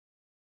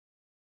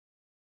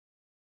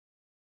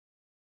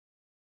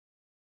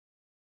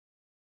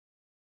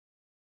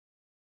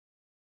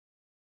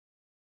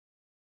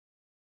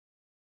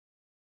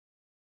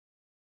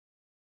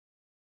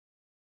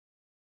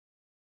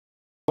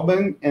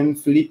Melbourne, and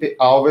Felipe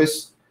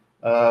Alves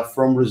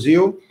from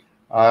Brazil.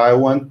 I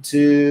want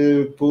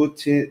to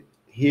put it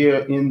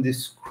here in the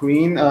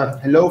screen.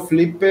 Hello,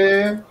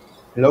 Felipe.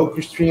 Hello,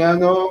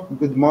 Cristiano.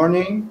 Good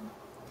morning.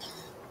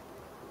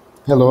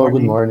 Hello,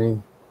 good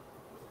morning.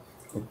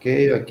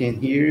 Okay, I can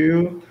hear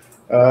you.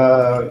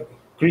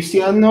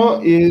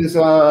 Cristiano is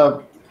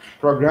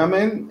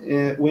programming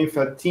with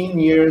 10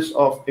 years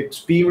of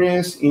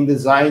experience in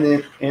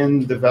design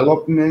and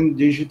development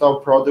digital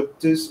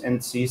products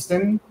and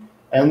system.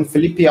 And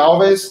Felipe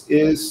Alves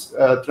is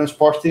a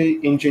transport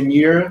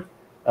engineer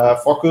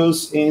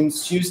focused in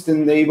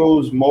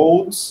sustainable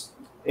modes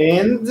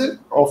and,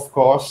 of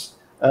course,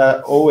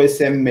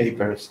 OSM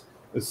makers.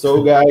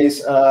 So,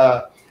 guys,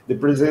 the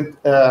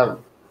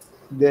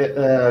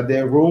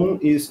room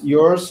is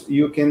yours.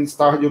 You can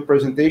start your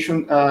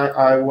presentation.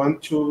 I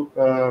want to.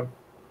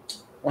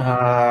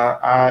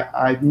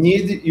 I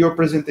need your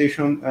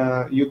presentation.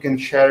 You can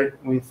share it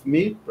with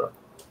me.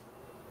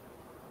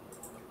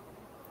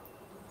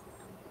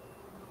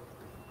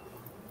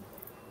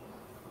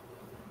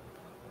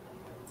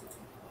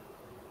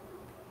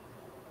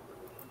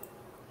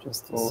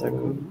 Just a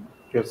second.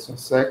 Just a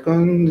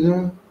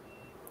second.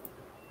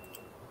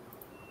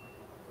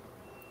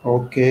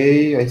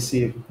 Okay, I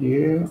see it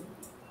here.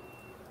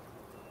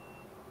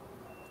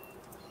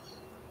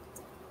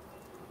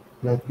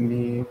 Let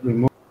me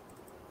remove.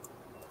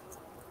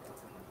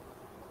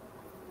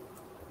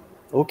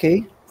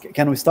 Okay,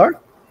 can we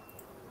start?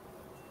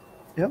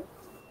 Yeah.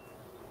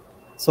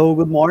 So,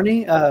 good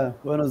morning,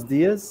 buenos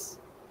dias.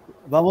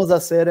 Vamos a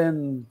hacer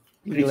en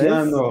inglés.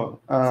 Cristiano,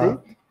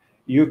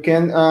 you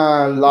can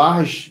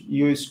enlarge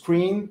your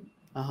screen.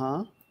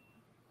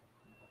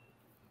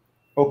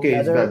 Okay,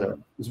 it's better.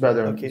 It's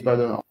better. Okay. It's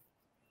better now.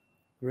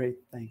 Great,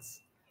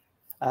 thanks.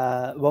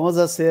 Vamos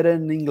a hacer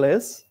en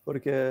inglés,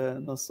 porque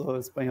nuestro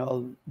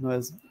español no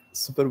es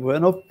súper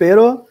bueno,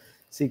 pero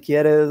si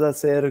quieres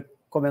hacer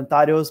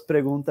comentarios,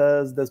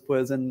 preguntas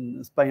después en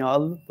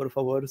español, por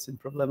favor, sin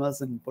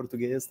problemas, en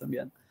portugués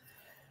también.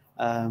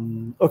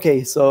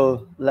 Okay,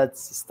 so let's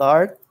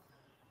start.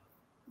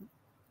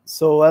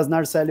 So as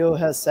Narcelio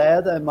has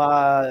said, I'm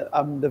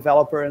a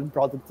developer and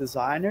product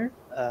designer.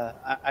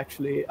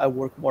 Actually, I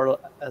work more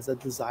as a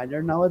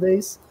designer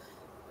nowadays.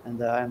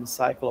 And I'm a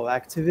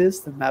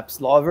cyclo-activist and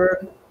maps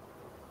lover.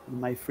 In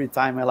my free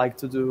time, I like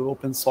to do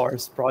open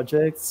source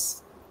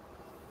projects.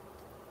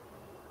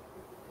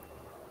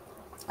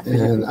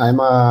 And I'm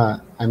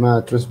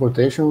a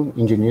transportation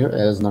engineer,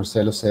 as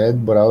Narcelo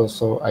said, but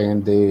also I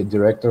am the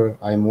director.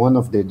 I'm one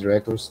of the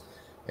directors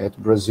at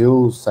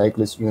Brazil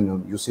Cyclist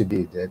Union,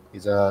 UCB, that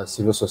is a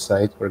civil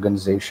society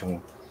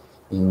organization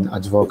in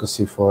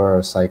advocacy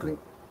for cycling.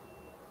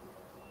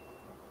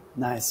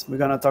 Nice. We're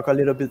going to talk a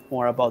little bit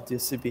more about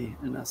UCB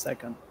in a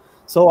second.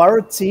 So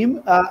our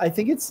team, I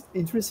think it's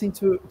interesting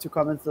to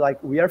comment,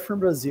 like, we are from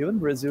Brazil. And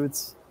Brazil,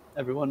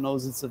 everyone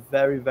knows it's a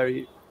very,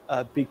 very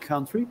big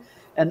country.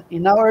 And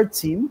in our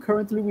team,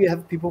 currently, we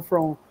have people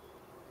from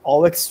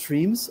all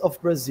extremes of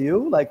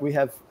Brazil. Like, we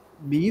have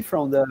me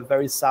from the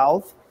very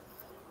south,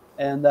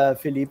 and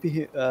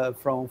Felipe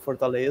from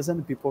Fortaleza,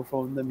 and people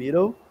from the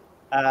middle.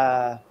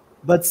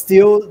 But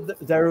still,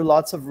 there are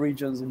lots of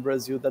regions in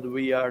Brazil that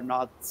we are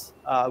not,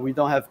 we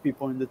don't have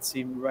people in the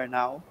team right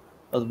now,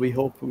 but we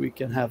hope we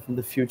can have in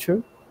the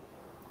future.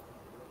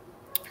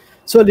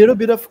 So a little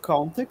bit of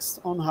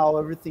context on how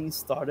everything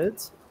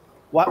started,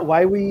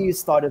 why we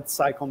started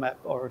CicloMap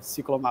or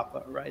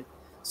CicloMapa, right?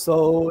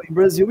 So in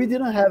Brazil, we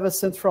didn't have a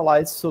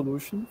centralized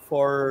solution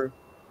for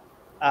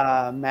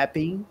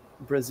mapping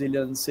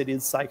Brazilian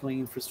cities' cycling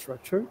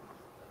infrastructure.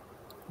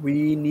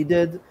 We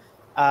needed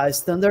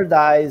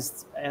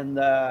standardized and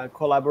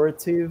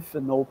collaborative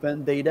and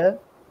open data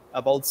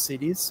about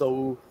cities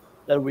so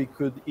that we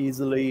could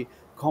easily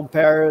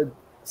compare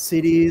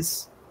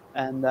cities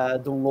and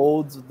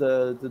download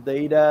the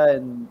data,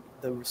 and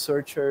the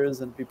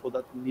researchers and people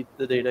that need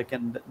the data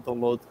can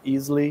download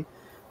easily,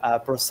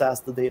 process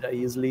the data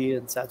easily,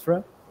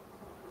 etc.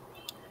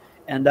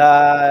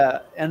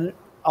 And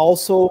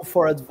also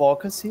for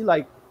advocacy,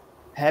 like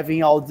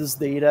having all this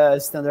data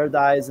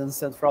standardized and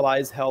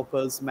centralized help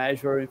us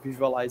measure and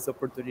visualize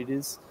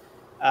opportunities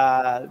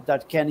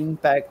that can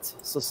impact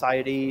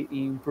society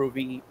in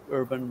improving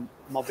urban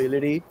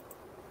mobility.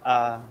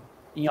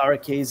 In our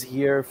case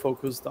here,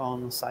 focused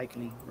on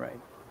cycling, right?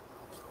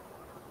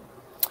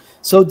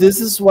 So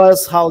this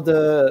was how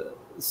the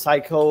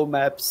cycle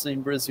maps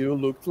in Brazil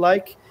looked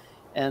like.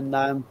 And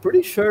I'm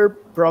pretty sure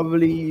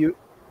probably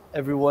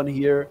everyone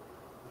here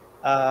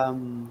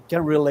can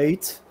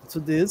relate to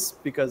this,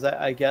 because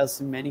I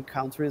guess in many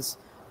countries,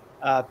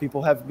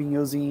 people have been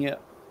using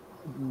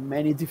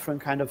many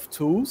different kind of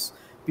tools.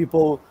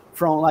 People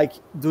from like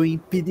doing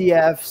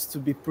PDFs to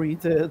be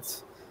printed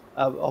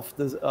of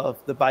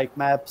the bike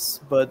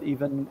maps, but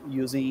even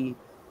using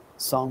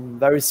some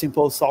very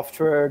simple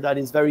software that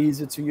is very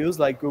easy to use,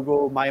 like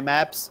Google My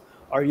Maps,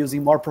 or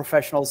using more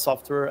professional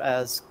software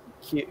as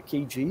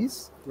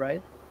KGs,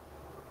 right?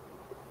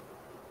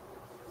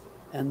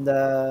 And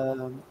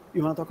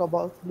you want to talk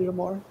about a little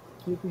more,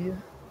 Felipe, here?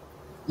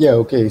 Yeah,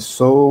 okay.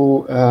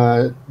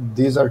 So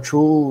these are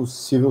two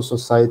civil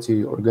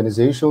society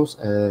organizations.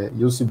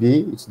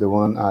 UCB, it's the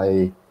one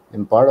I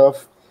am part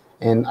of,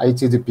 and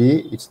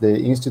ITDP, it's the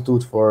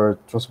Institute for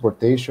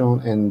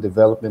Transportation and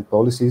Development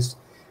Policies.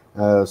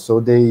 So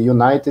they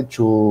united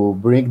to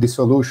bring the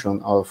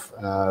solution of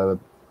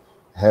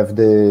have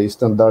the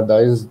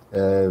standardized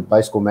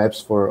bicycle maps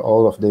for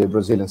all of the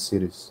Brazilian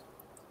cities.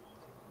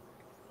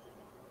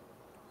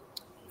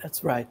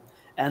 That's right.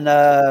 And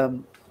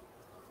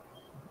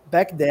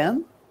back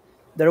then,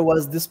 there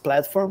was this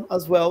platform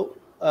as well,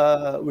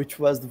 which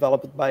was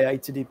developed by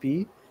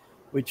ITDP,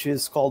 which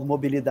is called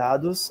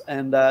Mobilidados,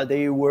 and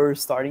they were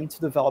starting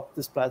to develop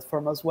this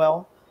platform as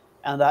well.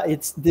 And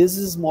this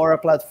is more a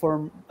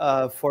platform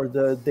for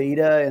the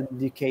data and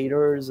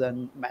indicators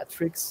and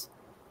metrics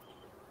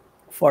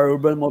for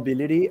urban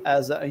mobility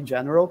as in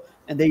general,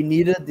 and they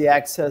needed the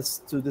access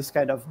to this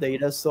kind of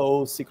data.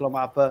 So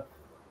CicloMapa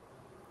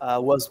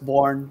was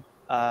born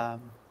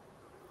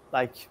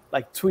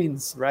like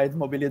twins, right?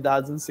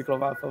 Mobilidades and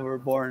CicloMapa were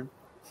born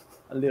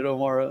a little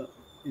more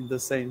in the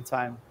same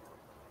time.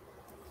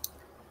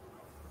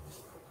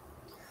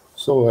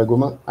 So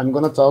I'm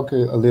gonna talk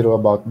a little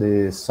about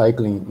the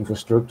cycling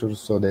infrastructure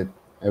so that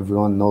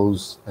everyone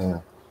knows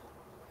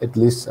at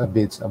least a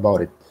bit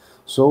about it.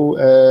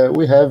 So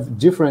we have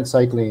different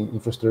cycling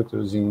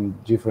infrastructures in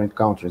different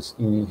countries.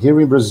 Here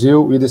in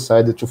Brazil, we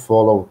decided to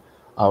follow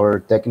our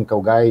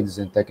technical guides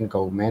and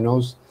technical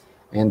manuals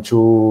and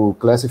to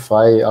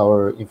classify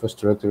our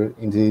infrastructure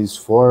in these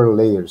four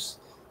layers.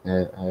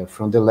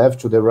 From the left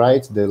to the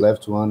right, the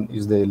left one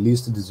is the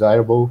least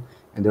desirable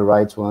and the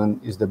right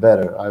one is the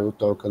better. I will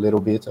talk a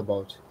little bit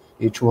about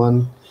each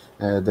one.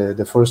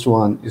 The first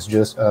one is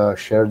just a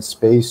shared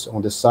space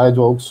on the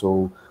sidewalk,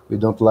 so we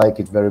don't like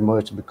it very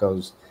much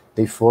because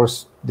they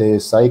force the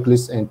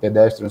cyclists and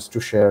pedestrians to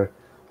share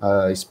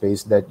a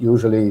space that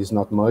usually is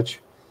not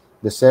much.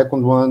 The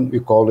second one,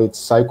 we call it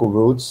cycle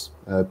routes.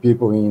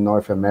 People in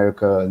North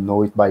America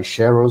know it by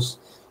sharrows.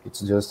 It's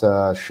just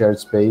a shared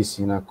space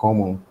in a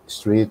common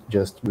street,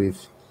 just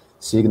with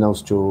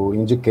signals to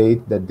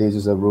indicate that this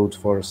is a route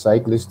for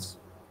cyclists.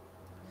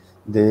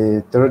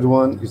 The third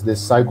one is the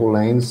cycle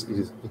lanes.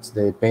 It's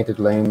the painted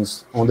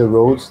lanes on the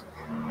roads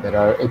that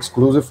are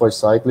exclusive for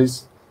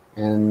cyclists.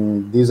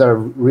 And these are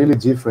really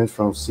different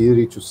from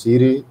city to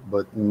city,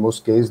 but in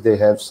most cases they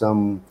have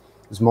some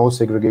small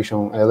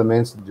segregation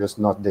elements, just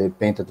not the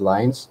painted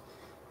lines.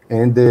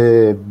 And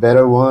the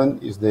better one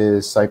is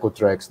the cycle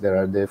tracks. There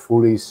are the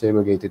fully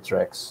segregated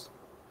tracks.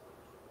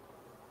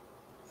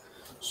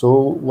 So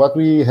what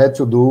we had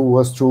to do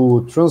was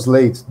to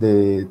translate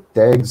the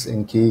tags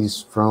and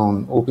keys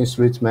from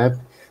OpenStreetMap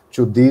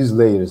to these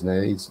layers. In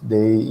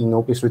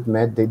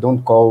OpenStreetMap they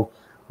don't call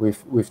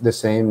with the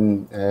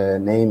same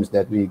names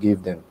that we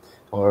give them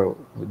or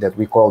that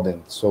we call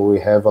them. So we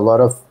have a lot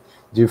of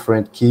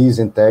different keys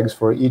and tags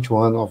for each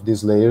one of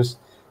these layers,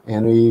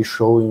 and we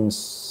show in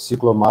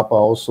CicloMapa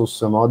also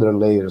some other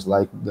layers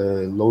like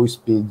the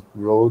low-speed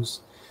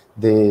roads,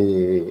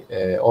 the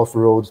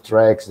off-road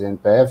tracks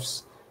and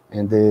paths,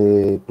 and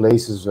the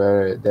places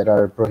that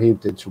are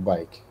prohibited to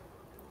bike.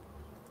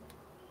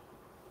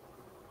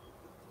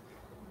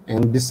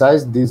 And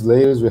besides these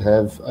layers, we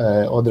have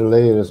other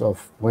layers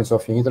of points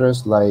of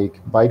interest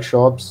like bike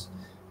shops,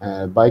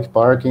 bike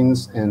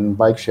parkings, and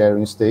bike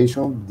sharing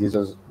station.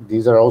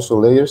 These are also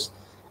layers.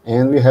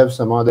 And we have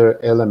some other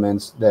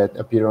elements that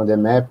appear on the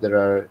map that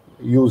are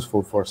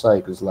useful for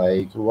cyclists,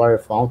 like water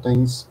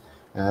fountains,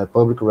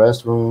 public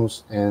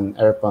restrooms, and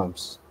air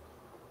pumps.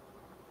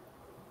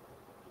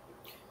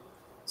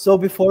 So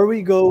before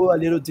we go a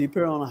little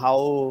deeper on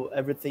how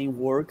everything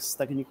works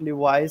technically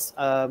wise,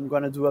 I'm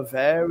going to do a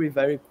very,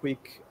 very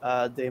quick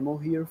demo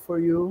here for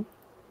you.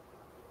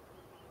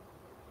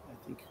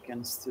 I think you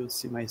can still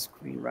see my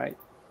screen, right?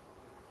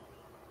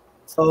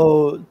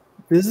 So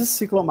this is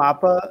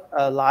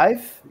CicloMapa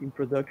live in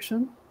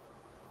production.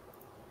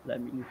 Let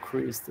me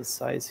increase the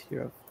size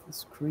here of the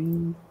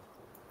screen.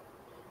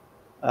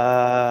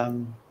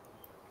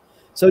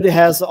 So it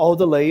has all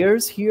the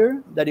layers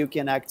here that you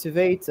can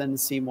activate and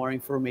see more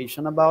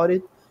information about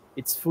it.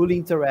 It's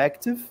fully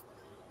interactive,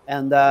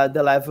 and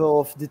the level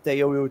of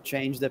detail will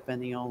change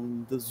depending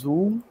on the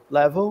zoom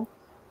level.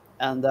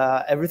 And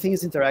everything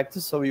is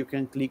interactive, so you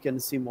can click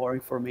and see more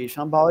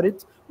information about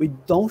it. We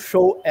don't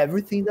show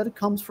everything that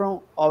comes from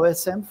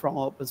OSM, from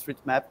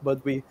OpenStreetMap,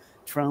 but we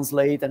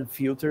translate and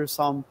filter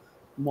some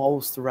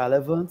most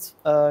relevant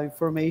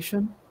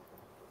information.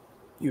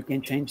 You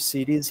can change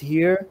cities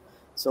here.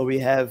 So we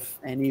have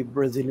any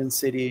Brazilian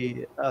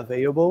city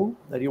available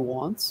that you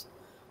want.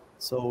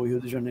 So Rio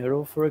de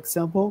Janeiro, for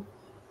example.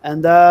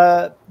 And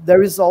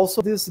there is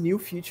also this new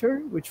feature,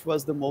 which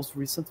was the most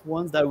recent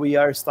one, that we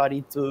are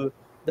starting to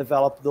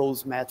develop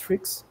those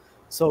metrics.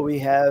 So we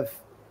have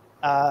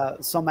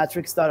some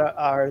metrics that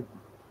are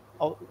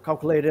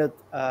calculated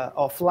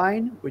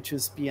offline, which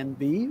is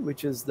PNB,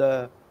 which is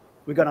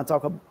we're going to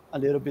talk a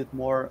little bit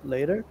more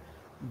later,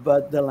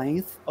 but the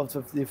length of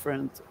the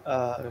different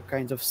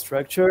kinds of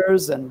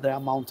structures and the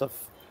amount of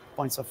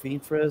points of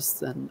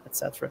interest and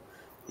etc.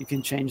 You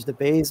can change the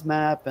base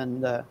map.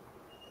 And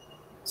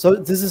so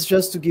this is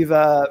just to give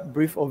a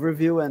brief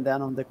overview, and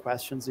then on the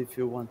questions, if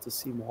you want to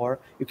see more,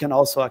 you can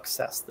also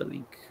access the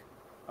link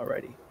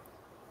already.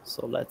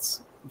 So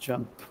let's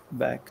jump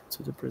back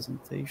to the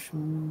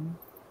presentation.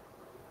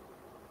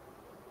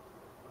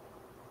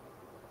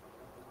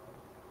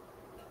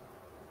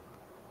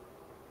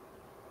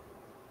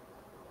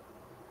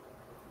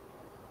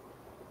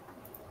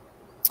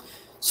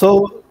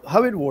 So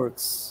how it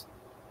works.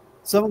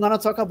 So I'm going to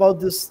talk about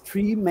these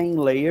three main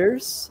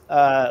layers.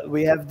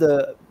 We have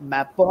the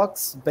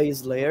Mapbox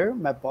base layer.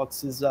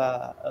 Mapbox is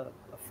a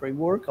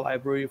framework, a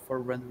library for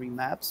rendering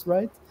maps,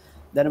 right?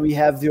 Then we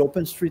have the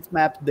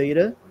OpenStreetMap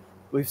data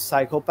with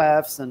cycle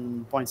paths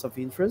and points of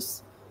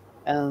interest.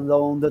 And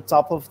on the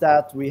top of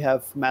that, we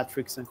have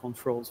metrics and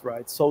controls,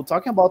 right? So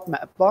talking about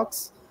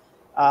Mapbox,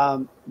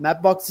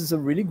 Mapbox is a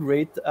really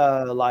great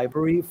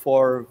library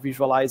for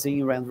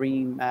visualizing,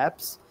 rendering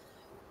maps.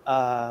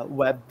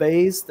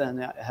 Web-based,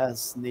 and it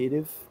has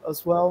native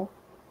as well.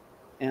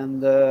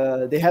 And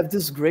they have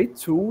this great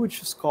tool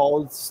which is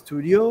called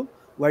Studio,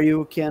 where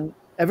you can,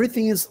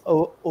 everything is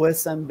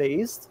OSM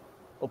based,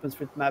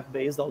 OpenStreetMap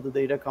based. All the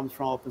data comes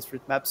from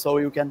OpenStreetMap, so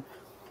you can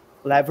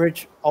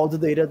leverage all the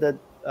data that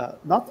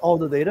not all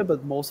the data,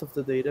 but most of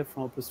the data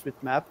from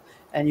OpenStreetMap,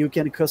 and you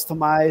can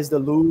customize the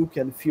look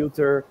and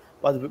filter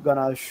what we're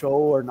gonna show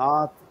or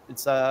not.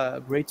 It's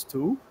a great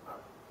tool.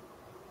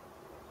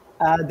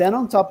 Then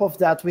on top of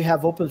that, we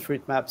have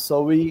OpenStreetMap.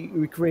 So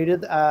we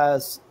created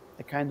as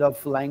a kind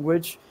of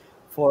language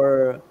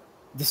for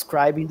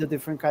describing the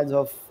different kinds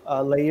of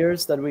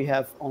layers that we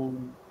have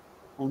on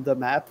the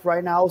map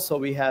right now. So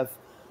we have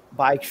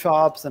bike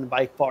shops and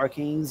bike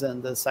parkings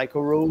and the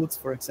cycle routes,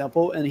 for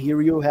example. And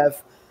here you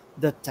have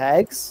the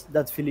tags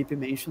that Felipe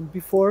mentioned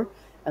before.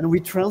 And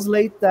we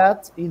translate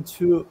that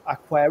into a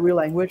query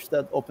language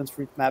that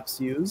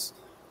OpenStreetMaps use,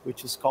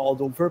 which is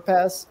called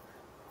Overpass.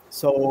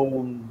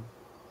 So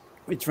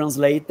we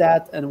translate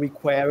that and we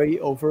query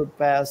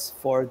Overpass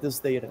for this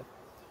data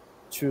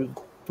to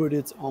put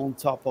it on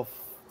top of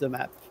the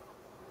map.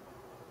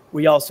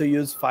 We also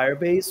use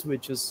Firebase,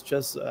 which is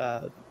just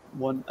a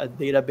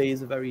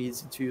database, a very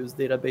easy to use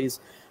database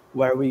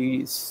where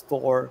we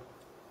store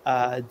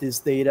this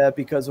data,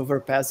 because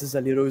Overpass is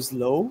a little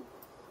slow.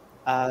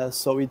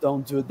 So we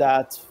don't do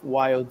that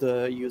while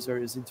the user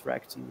is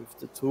interacting with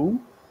the tool.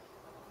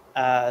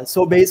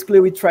 So basically,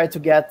 we try to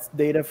get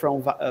data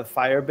from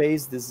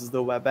Firebase. This is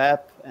the web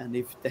app. And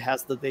if it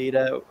has the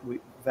data, we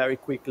very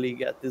quickly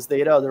get this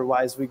data.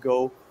 Otherwise, we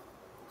go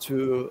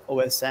to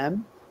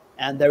OSM.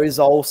 And there is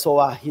also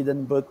a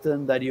hidden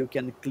button that you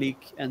can click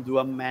and do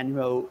a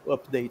manual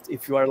update.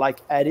 If you are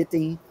like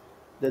editing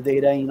the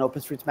data in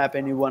OpenStreetMap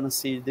and you want to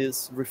see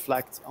this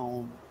reflect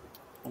on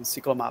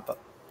CicloMapa.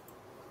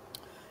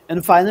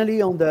 And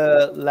finally, on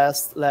the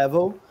last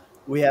level,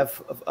 we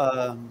have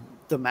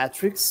the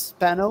metrics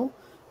panel.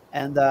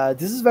 And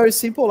this is very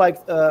simple.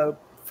 Like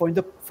for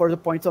the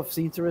point of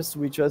interest,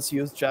 we just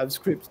use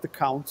JavaScript to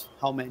count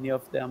how many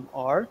of them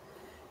are.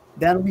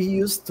 Then we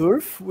use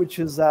Turf, which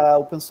is an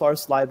open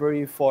source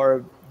library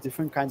for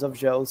different kinds of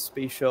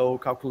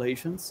geospatial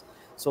calculations.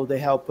 So they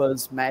help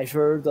us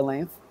measure the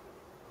length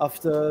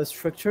of the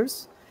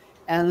structures.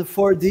 And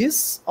for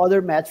these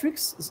other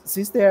metrics,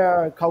 since they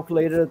are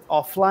calculated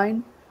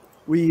offline,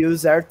 we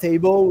use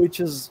Airtable,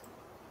 which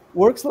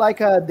works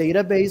like a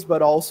database,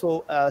 but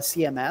also a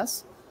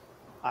CMS,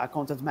 a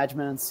content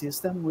management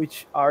system,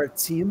 which our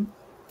team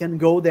can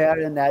go there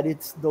and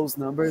edit those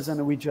numbers,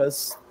 and we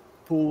just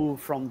pull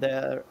from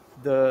there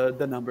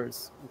the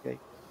numbers. Okay.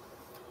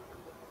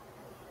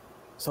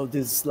 So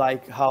this is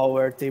like how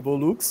our table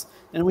looks.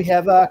 And we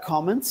have a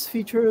comments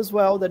feature as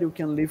well, that you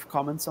can leave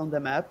comments on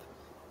the map.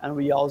 And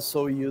we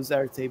also use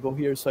our table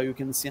here, so you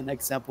can see an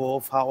example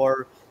of how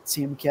our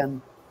team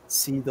can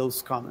see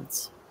those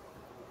comments.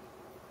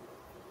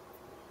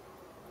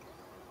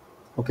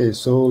 Okay,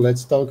 so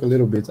let's talk a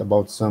little bit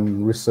about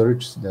some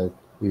research that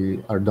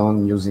we are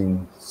done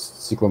using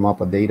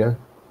CicloMapa data.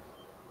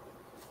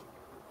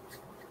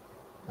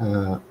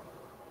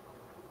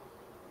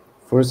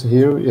 First,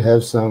 here you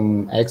have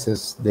some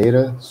access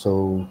data.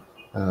 So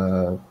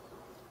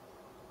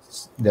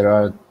there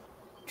are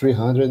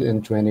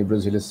 320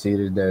 Brazilian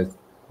cities that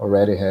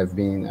already have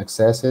been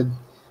accessed,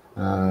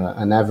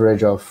 an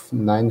average of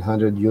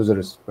 900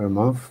 users per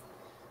month,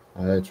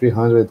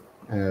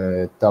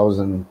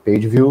 300,000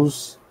 page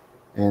views,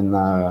 and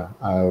a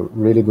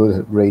really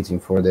good rating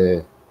from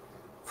the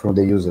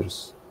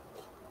users.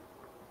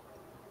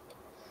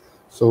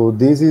 So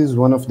this is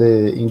one of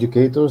the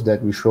indicators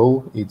that we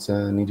show. It's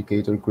an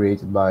indicator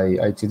created by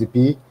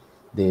ITDP,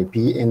 the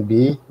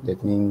PNB,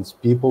 that means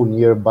people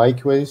near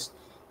bikeways,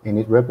 and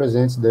it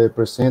represents the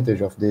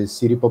percentage of the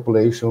city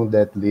population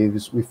that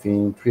lives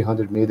within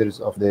 300 meters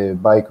of the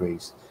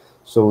bikeways.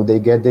 So they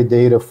get the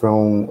data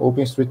from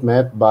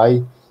OpenStreetMap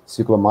by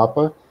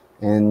CicloMapa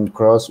and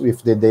cross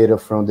with the data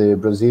from the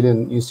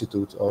Brazilian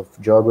Institute of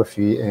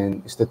Geography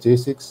and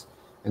Statistics.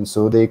 And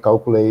so they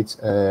calculate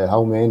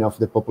how many of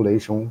the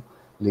population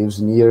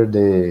lives near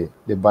the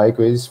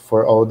bikeways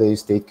for all the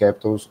state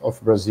capitals of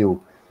Brazil.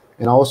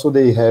 And also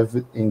they have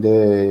in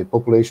the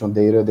population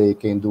data, they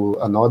can do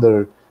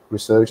another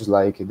research,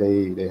 like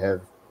they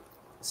have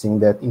seen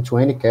that in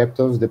 20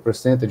 capitals, the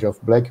percentage of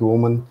Black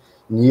women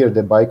near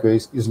the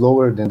bikeways is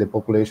lower than the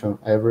population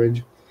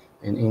average.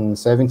 And in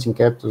 17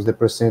 capitals, the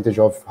percentage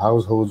of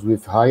households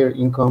with higher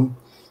income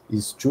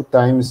is 2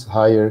 times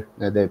higher.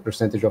 The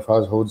percentage of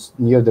households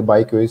near the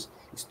bikeways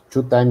is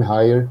 2 times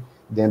higher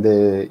than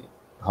the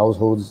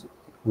households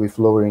with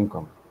lower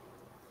income.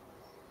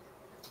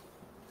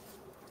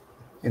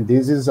 And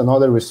this is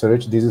another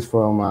research. This is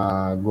from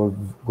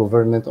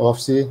government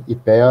office,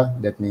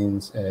 IPEA, that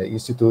means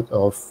Institute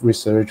of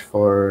Research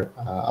for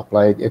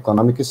Applied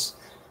Economics,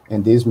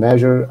 and these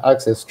measure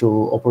access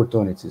to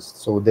opportunities.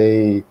 So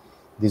they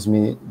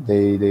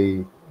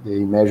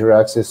measure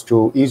access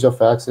to ease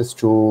of access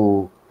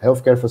to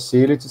healthcare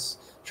facilities,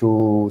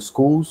 to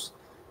schools,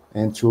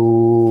 and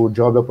to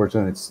job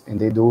opportunities. And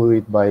they do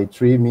it by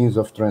 3 means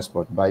of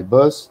transport: by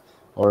bus,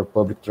 or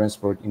public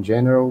transport in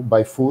general,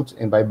 by foot,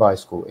 and by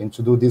bicycle. And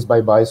to do this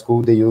by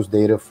bicycle, they use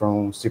data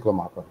from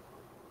CicloMapa.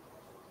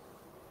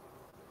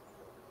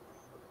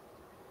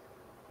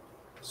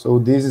 So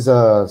this is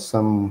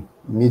some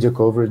media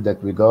coverage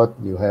that we got.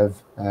 You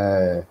have,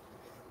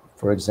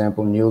 for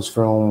example, news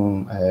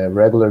from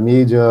regular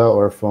media,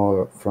 or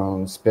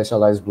from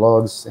specialized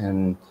blogs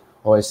and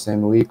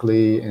OSM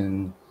Weekly,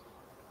 and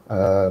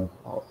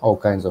all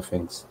kinds of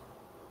things.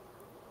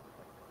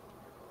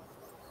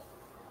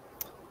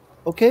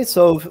 Okay,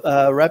 so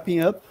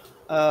wrapping up,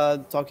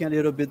 talking a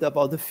little bit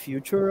about the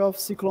future of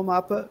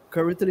CicloMapa.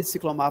 Currently,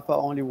 CicloMapa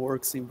only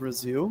works in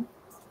Brazil,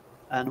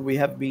 and we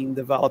have been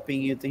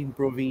developing it,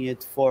 improving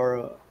it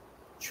for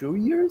 2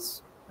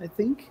 years, I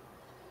think.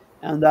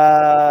 And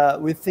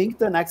we think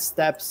the next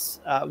steps,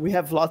 we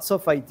have lots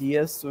of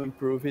ideas to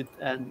improve it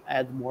and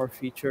add more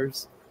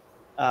features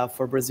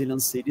for Brazilian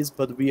cities,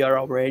 but we are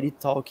already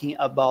talking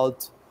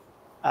about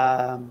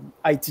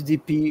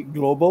ITDP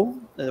Global,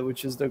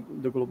 which is the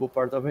global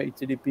part of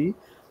ITDP,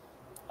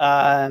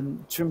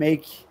 to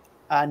make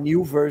a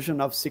new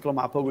version of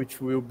CicloMapa, which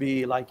will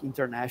be like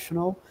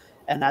international.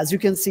 And as you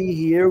can see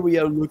here, we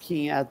are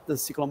looking at the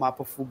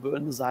CicloMapa for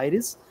Buenos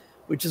Aires,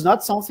 which is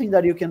not something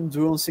that you can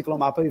do on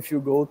CicloMapa if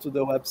you go to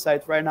the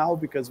website right now,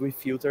 because we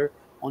filter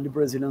only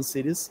Brazilian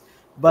cities.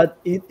 But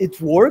it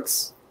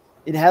works.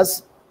 It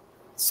has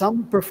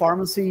some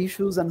performance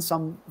issues and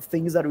some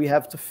things that we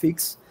have to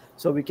fix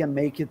so we can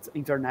make it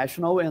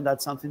international, and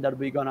that's something that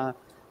we're gonna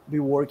be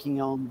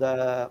working on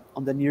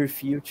the near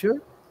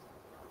future.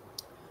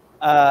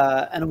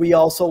 And we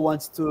also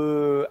want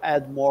to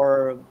add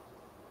more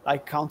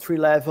like country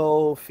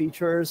level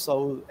features,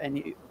 so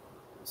any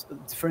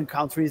different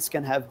countries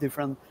can have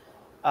different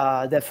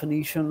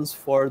definitions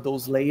for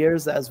those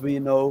layers. As we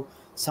know,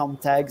 some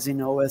tags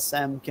in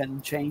OSM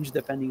can change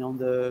depending on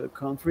the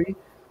country.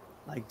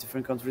 Like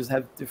different countries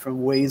have different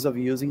ways of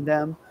using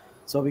them.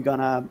 So we're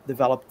gonna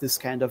develop this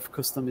kind of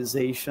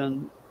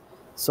customization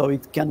so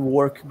it can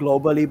work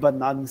globally, but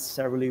not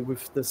necessarily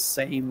with the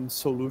same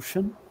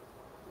solution.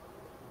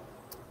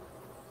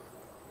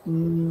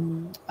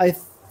 I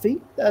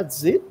think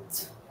that's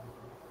it.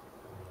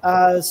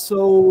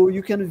 So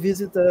you can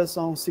visit us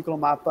on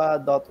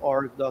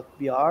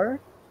cyclomapa.org.br.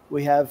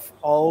 We have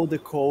all the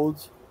code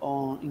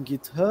in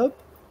GitHub,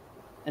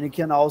 and you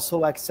can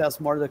also access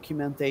more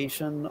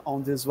documentation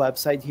on this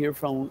website here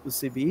from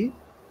UCB.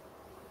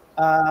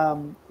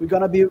 We're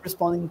gonna be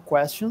responding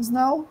questions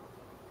now,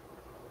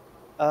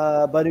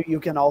 but you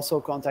can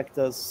also contact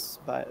us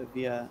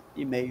via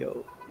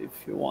email if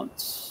you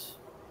want.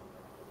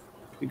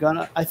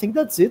 I think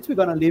that's it. We're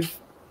gonna leave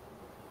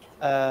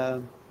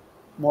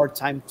more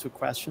time to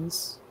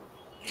questions.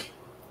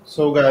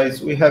 So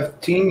guys, we have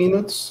 10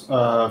 minutes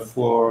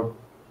for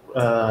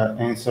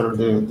answer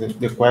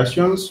the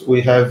questions.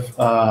 We have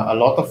a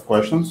lot of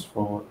questions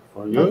for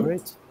you. Oh,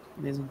 great.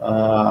 Amazing.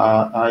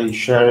 I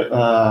share,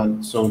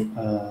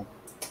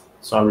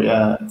 sorry,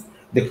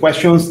 the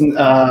questions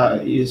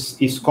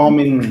is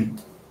coming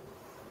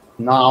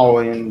now,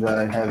 and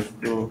I have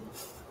to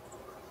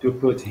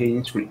put here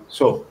in screen.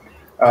 So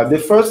the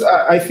first,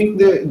 I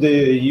think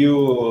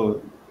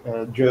you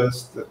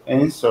just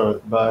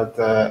answered, but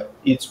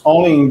it's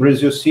only in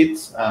Brazil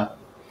cities,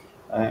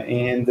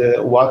 and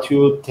what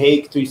you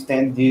take to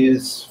extend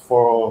this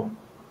for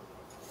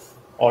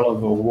all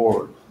over the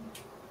world.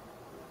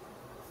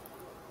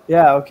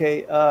 Yeah,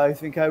 okay. I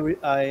think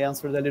I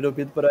answered a little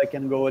bit, but I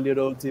can go a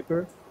little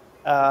deeper.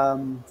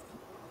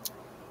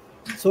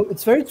 So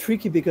it's very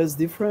tricky because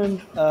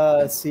different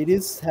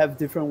cities have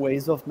different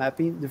ways of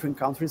mapping, different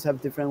countries have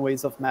different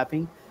ways of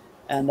mapping.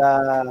 And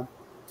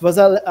it was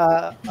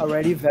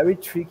already very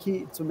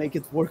tricky to make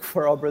it work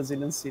for all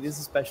Brazilian cities,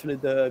 especially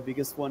the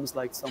biggest ones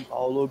like São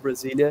Paulo,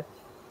 Brasilia.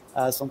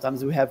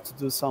 Sometimes we have to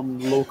do some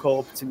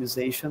local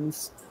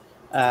optimizations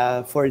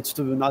for it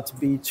to not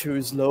be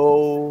too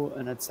slow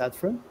and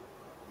etc.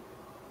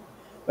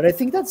 But I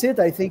think that's it.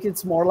 I think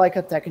it's more like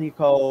a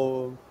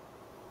technical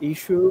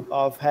issue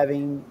of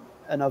having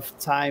enough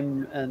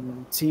time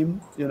and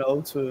team, you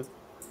know, to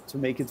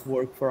make it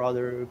work for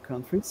other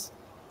countries.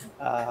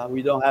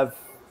 We don't have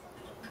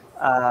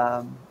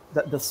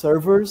the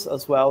servers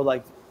as well.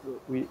 Like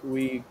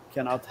we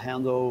cannot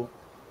handle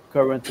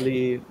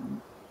currently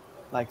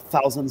like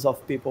thousands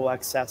of people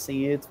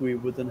accessing it. We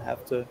wouldn't have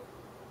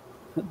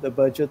the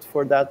budget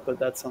for that, but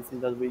that's something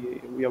that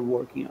we are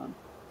working on.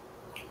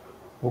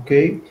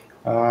 Okay.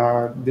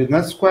 The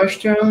next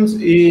question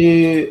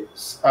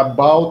is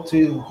about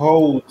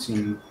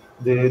routing.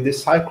 The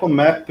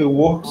CicloMap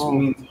works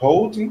with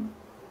routing?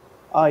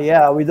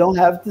 Yeah, we don't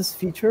have this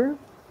feature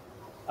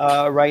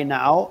right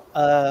now.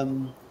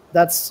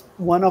 That's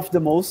one of the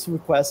most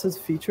requested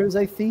features,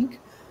 I think.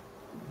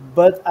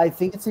 But I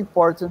think it's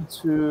important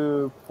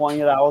to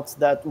point out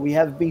that we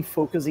have been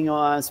focusing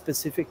on a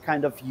specific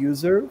kind of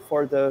user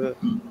for the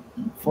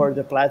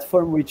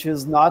platform, which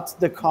is not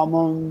the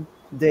common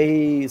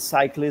day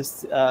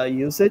cyclist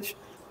usage.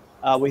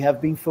 We have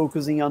been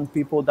focusing on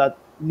people that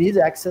need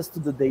access to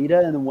the data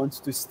and want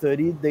to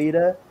study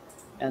data,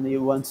 and they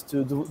want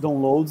to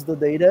download the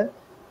data.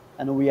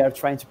 And we are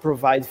trying to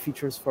provide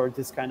features for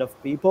this kind of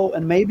people.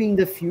 And maybe in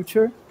the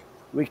future,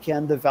 we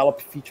can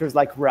develop features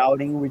like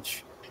routing,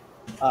 which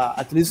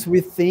at least we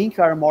think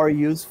are more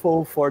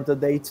useful for the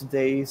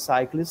day-to-day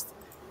cyclist,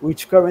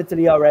 which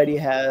currently already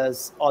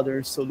has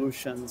other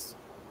solutions,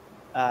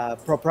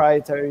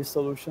 proprietary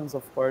solutions,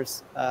 of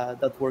course,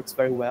 that works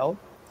very well.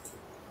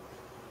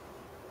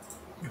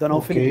 Don't know,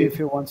 Okay. Felipe, if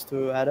you want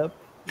to add up.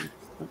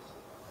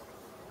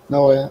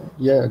 No,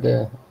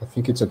 yeah, I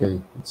think it's okay.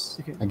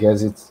 Okay.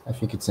 I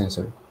think it's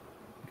answered.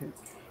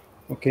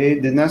 Okay,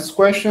 the next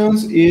question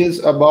is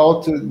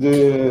about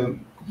the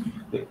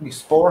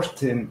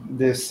exporting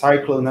the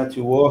Cyclo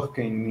network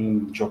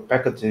in your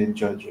package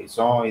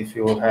JSON, if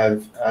you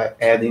have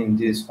adding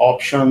this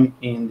option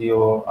in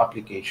your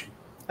application.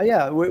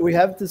 Yeah, we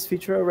have this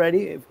feature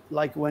already.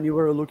 Like when you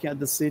were looking at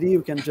the city,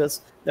 you can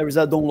there is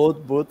a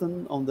download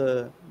button on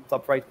the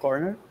top right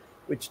corner,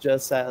 which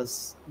just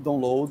says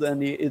download,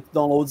 and it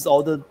downloads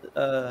all the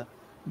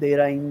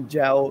data in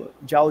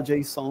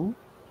JSON,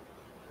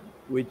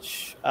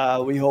 which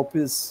we hope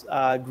is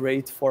a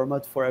great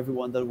format for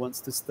everyone that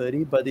wants to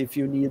study. But if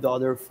you need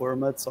other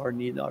formats or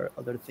need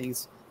other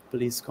things,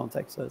 please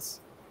contact us.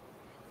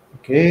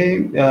 Okay,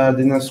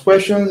 the next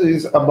question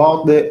is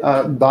about the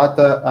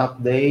data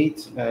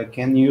update.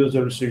 Can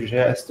users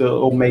suggest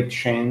or make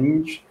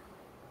change?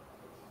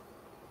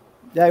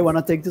 Yeah, you want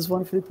to take this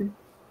one, Felipe?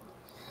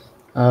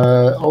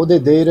 All the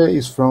data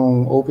is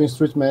from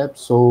OpenStreetMap,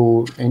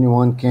 so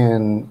anyone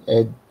can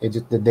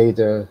edit the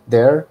data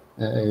there.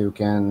 You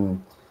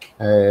can,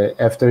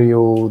 after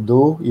you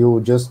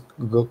just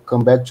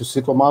come back to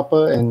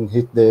CicloMapa and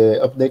hit the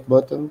update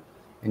button,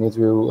 and it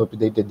will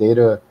update the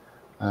data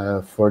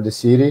for the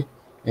city.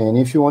 And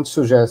if you want to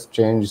suggest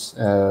changes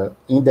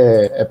in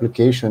the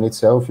application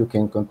itself, you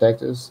can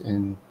contact us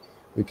and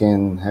we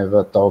can have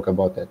a talk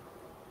about that.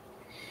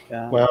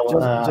 Yeah.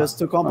 Well, just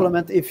to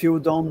complement, if you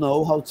don't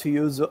know how to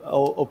use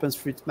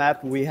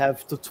OpenStreetMap, we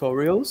have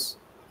tutorials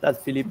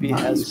that Felipe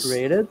has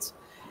created.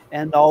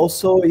 And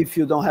also, if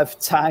you don't have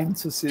time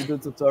to see the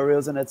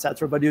tutorials and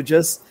etc., but you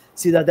just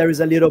see that there is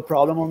a little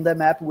problem on the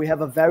map, we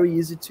have a very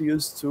easy to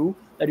use tool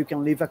that you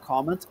can leave a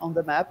comment on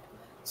the map.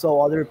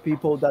 So other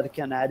people that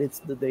can edit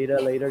the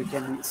data later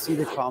can see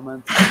the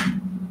comment.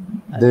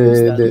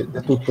 The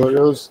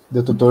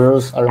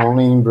tutorials are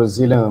only in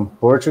Brazilian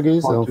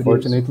Portuguese,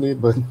 unfortunately,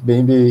 but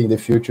maybe in the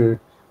future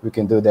we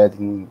can do that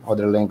in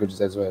other languages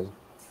as well.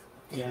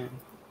 Yeah.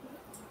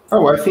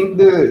 Oh, I think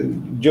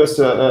just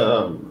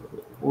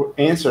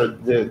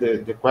answered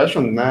the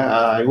question.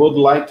 I would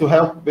like to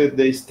help with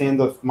the stand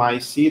of my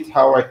seat.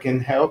 How I can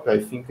help? I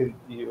think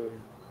you're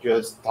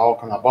just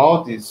talking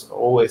about is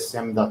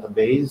OSM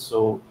database.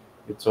 So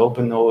it's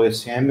open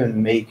OSM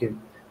and make it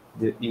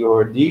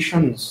your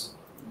additions.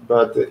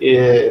 But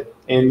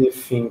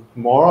anything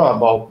more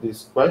about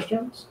these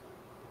questions?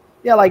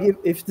 Yeah, like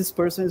if this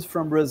person is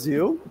from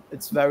Brazil,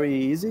 it's very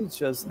easy. It's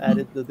just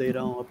edit the data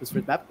on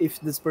OpenStreetMap. If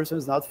this person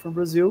is not from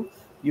Brazil,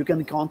 you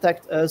can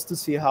contact us to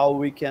see how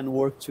we can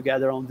work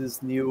together on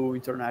this new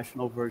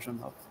international version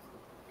of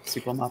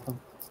CicloMapa.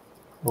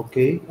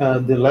 Okay,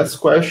 the last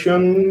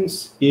question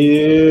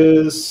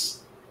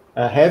is,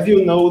 have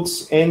you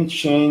noticed any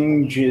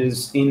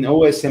changes in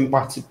OSM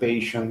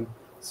participation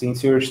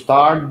since you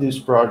started these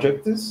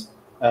projects?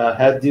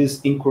 Had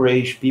this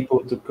encouraged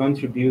people to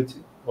contribute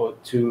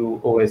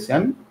to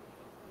OSM?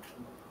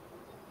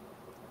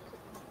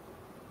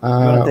 You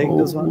want to take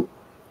this one?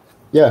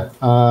 Yeah,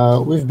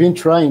 we've been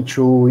trying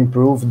to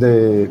improve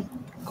the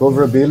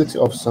coverability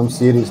of some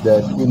cities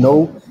that we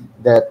know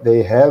that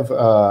they have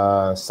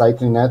a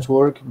cycling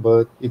network,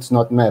 but it's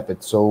not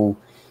mapped. So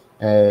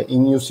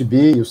in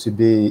UCB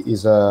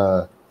is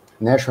a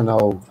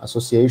national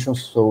association,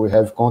 so we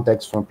have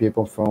contacts from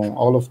people from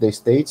all of the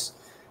states.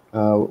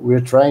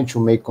 We're trying to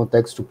make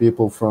contacts to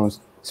people from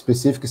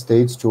specific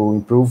states to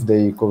improve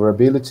the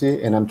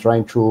coverability, and I'm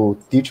trying to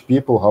teach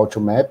people how to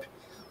map.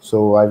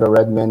 So I've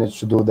already managed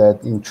to do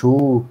that in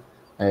 2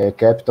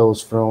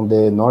 capitals from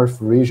the north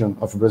region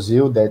of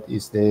Brazil, that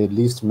is the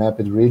least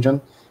mapped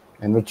region.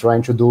 And we're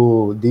trying to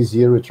do, this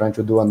year, we're trying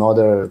to do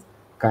another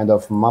kind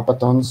of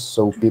mapathons,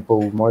 so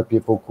more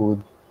people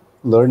could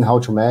learn how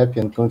to map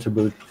and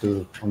contribute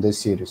on the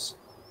cities.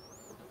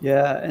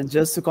 Yeah, and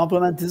just to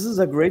complement, this is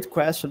a great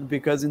question,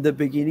 because in the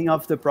beginning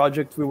of the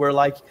project, we were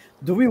like,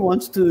 do we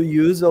want to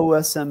use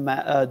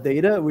OSM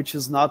data, which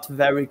is not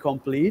very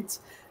complete?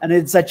 And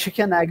it's a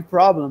chicken egg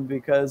problem,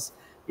 because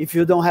if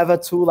you don't have a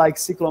tool like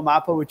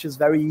CicloMapa, which is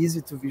very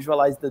easy to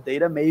visualize the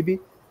data, maybe,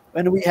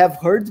 when we have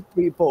heard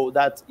people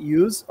that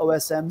use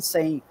OSM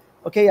saying,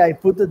 okay, I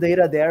put the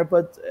data there,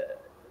 but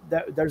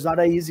there's not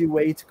an easy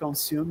way to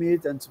consume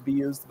it and to be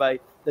used by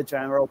the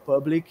general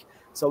public.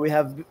 So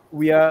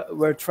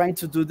we're trying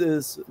to do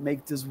this,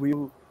 make this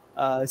wheel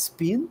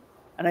spin,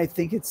 and I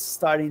think it's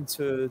starting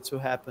to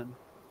happen.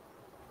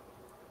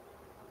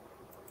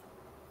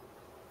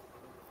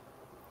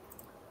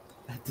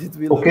 Did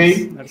we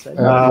lose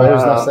Marcelo? Where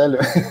is Marcelo?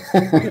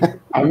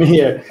 I'm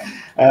here.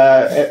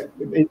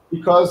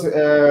 Because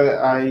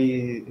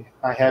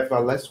I have a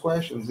last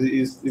question.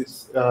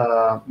 Is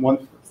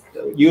one,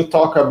 you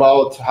talk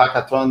about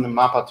hackathon and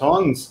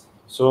mapathons,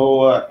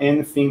 so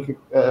anything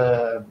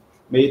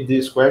made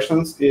these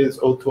questions is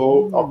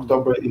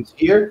October is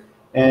here,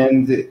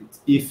 and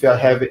if I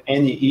have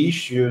any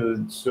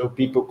issue, so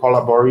people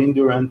collaborating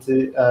during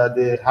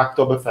the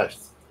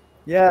Hacktoberfest.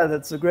 Yeah,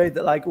 that's great.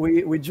 Like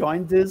we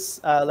joined this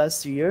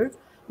last year.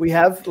 We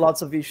have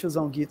lots of issues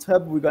on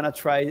GitHub. We're gonna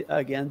try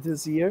again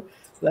this year.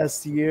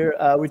 Last year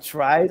we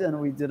tried and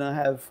we didn't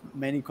have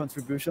many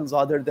contributions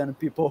other than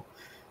people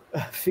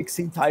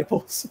fixing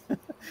typos.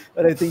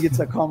 But I think it's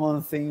a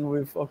common thing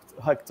with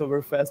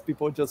Hacktoberfest.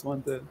 People just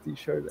want the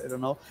t-shirt, I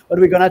don't know. But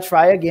we're gonna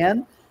try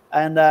again.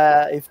 And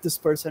if this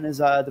person is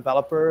a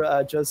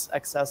developer, just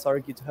access our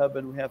GitHub,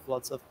 and we have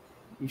lots of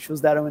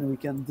issues that we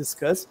can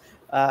discuss.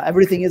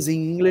 Everything is in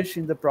English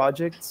in the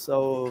project,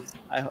 so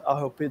I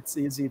hope it's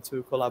easy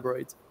to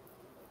collaborate.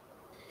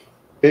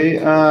 Okay,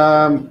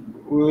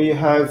 we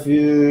have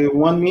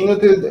 1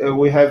 minute.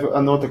 We have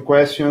another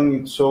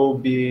question, so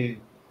be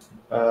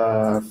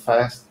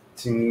fast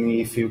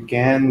if you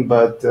can,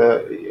 but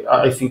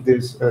I think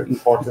there's an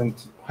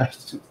important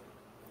question.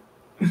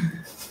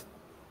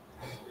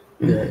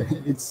 Yeah,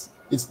 it's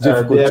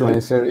difficult to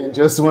answer in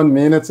just 1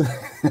 minute.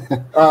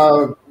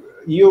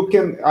 You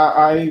can,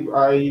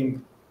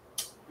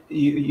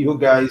 you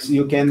guys,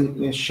 you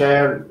can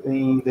share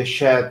in the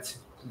chat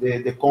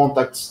the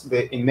contacts,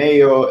 the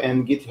email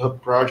and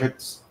GitHub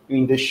projects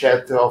in the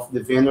chat of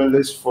the vendor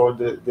list for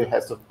the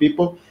rest of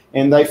people.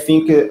 And I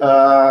think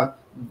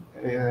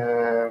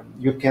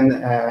you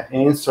can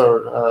answer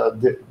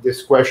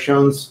these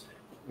questions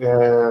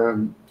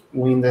in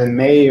the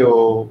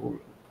mail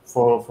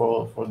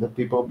for the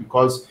people,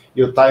 because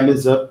your time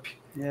is up.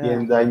 Yeah.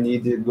 And I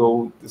need to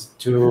go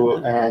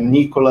to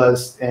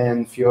Nicolas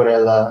and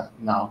Fiorella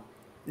now.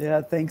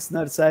 Yeah, thanks,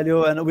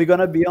 Narcelio. And we're going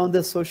to be on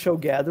the social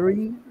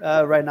gathering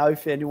right now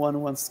if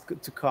anyone wants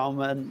to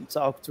come and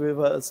talk with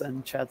us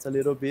and chat a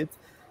little bit.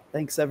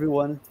 Thanks,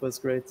 everyone. It was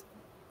great.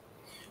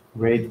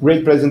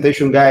 Great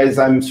presentation, guys.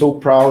 I'm so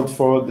proud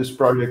for this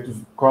project to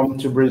come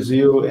to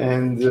Brazil,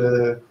 and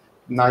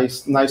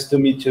nice to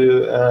meet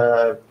you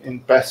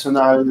in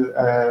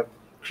personal.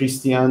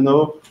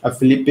 Cristiano,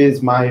 Felipe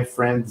is my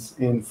friend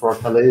in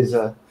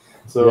Fortaleza.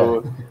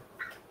 So, yeah.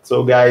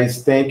 So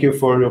guys, thank you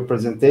for your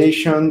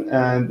presentation,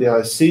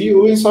 and see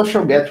you in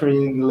social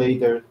gathering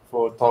later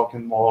for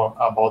talking more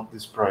about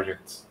this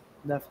project.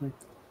 Definitely.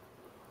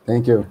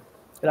 Thank you.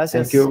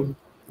 Gracias. Thank you.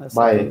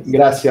 Bye.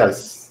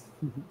 Gracias.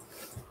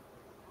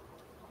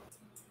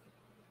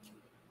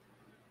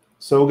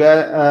 So,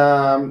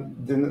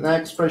 the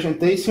next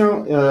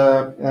presentation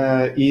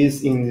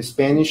is in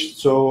Spanish.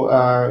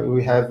 So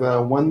we have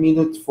 1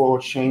 minute for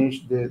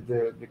change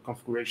the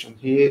configuration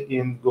here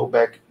and go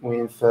back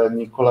with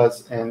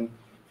Nicolas and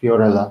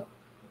Fiorella.